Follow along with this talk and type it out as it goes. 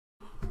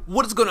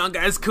What is going on,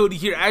 guys? Cody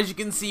here. As you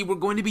can see, we're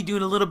going to be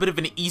doing a little bit of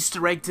an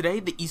Easter egg today.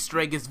 The Easter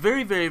egg is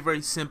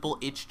very simple.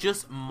 It's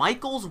just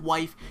Michael's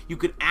wife. You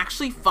could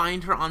actually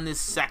find her on this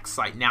sex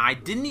site. Now, I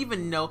didn't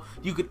even know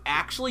you could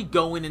actually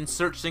go in and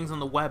search things on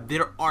the web.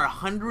 There are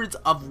hundreds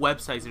of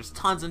websites. There's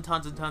tons and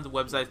tons of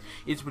websites.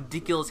 It's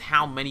ridiculous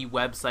how many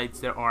websites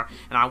there are.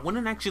 And I went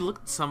and actually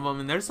looked at some of them,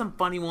 and there's some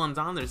funny ones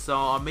on there.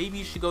 So maybe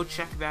you should go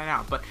check that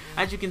out. But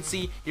as you can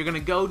see, you're going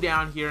to go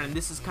down here, and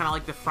this is kind of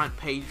like the front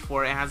page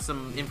for it. It has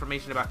some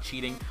information about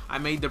cheating. I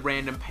made the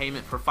random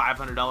payment for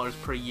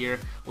 $500 per year,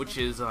 which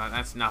is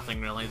that's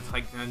nothing really. It's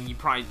like you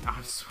probably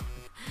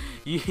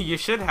you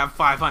should have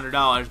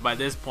 $500 by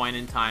this point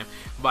in time,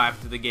 but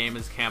after the game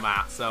has come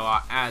out. So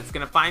it's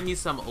gonna find me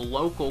some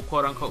local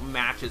quote-unquote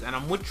matches, and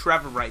I'm with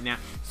Trevor right now,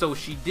 so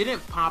she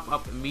didn't pop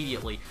up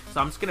immediately.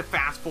 So I'm just gonna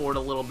fast forward a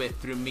little bit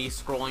through me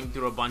scrolling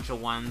through a bunch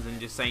of ones and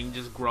just saying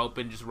just grope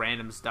and just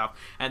random stuff,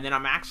 and then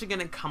I'm actually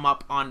gonna come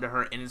up onto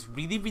her, and it's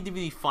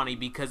really funny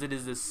because it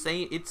is the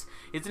same. It's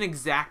an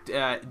exact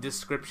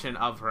description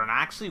of her, and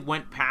I actually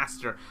went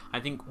past her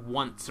I think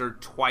once or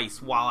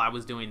twice while I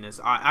was doing this.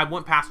 I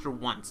went past her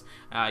once.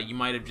 You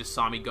might have just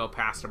saw me go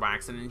past her by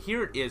accident. And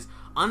here it is.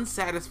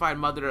 Unsatisfied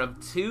mother of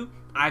two.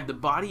 I have the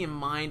body and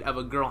mind of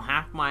a girl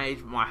half my age,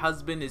 but my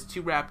husband is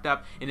too wrapped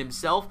up in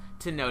himself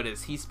to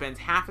notice. He spends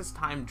half his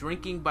time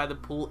drinking by the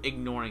pool,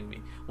 ignoring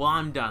me. Well,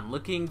 I'm done.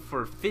 Looking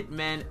for fit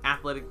men,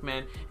 athletic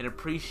men, and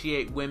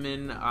appreciate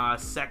women,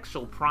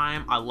 sexual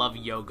prime. I love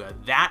yoga.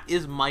 That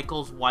is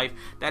Michael's wife.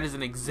 That is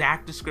an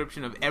exact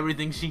description of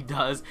everything she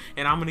does,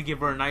 and I'm gonna give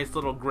her a nice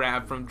little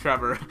grab from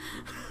Trevor.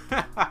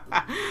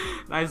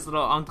 Nice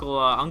little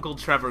Uncle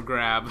Trevor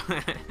grab.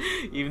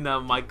 Even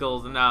though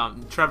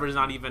Trevor's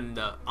not even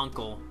the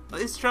uncle.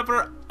 Is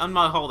Trevor?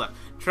 Hold up.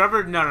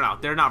 Trevor? No.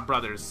 They're not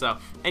brothers. So,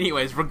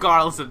 anyways,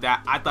 regardless of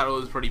that, I thought it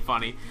was pretty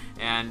funny,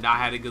 and I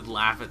had a good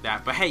laugh at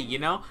that. But hey, you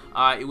know,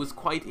 it was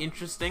quite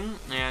interesting,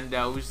 and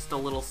it was just a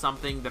little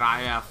something that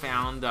I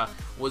found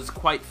was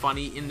quite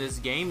funny in this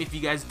game. If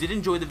you guys did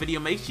enjoy the video,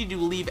 make sure you do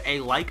leave a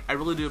like. I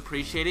really do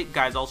appreciate it.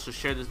 Guys, also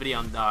share this video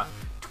on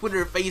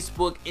Twitter,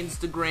 Facebook,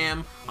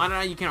 Instagram. I don't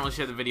know, you can't really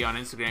share the video on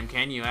Instagram,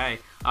 can you? Hey,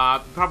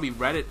 probably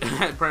Reddit.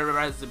 Probably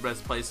Reddit's the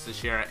best place to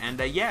share it. And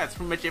yeah, that's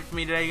pretty much it for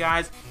me today,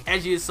 guys.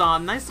 As you saw, a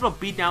nice little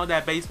beatdown with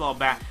that baseball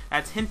bat.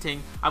 That's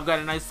hinting I've got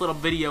a nice little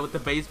video with the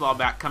baseball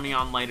bat coming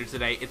on later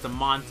today. It's a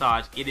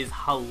montage. It is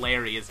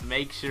hilarious.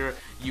 Make sure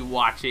you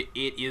watch it.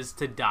 It is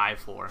to die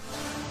for.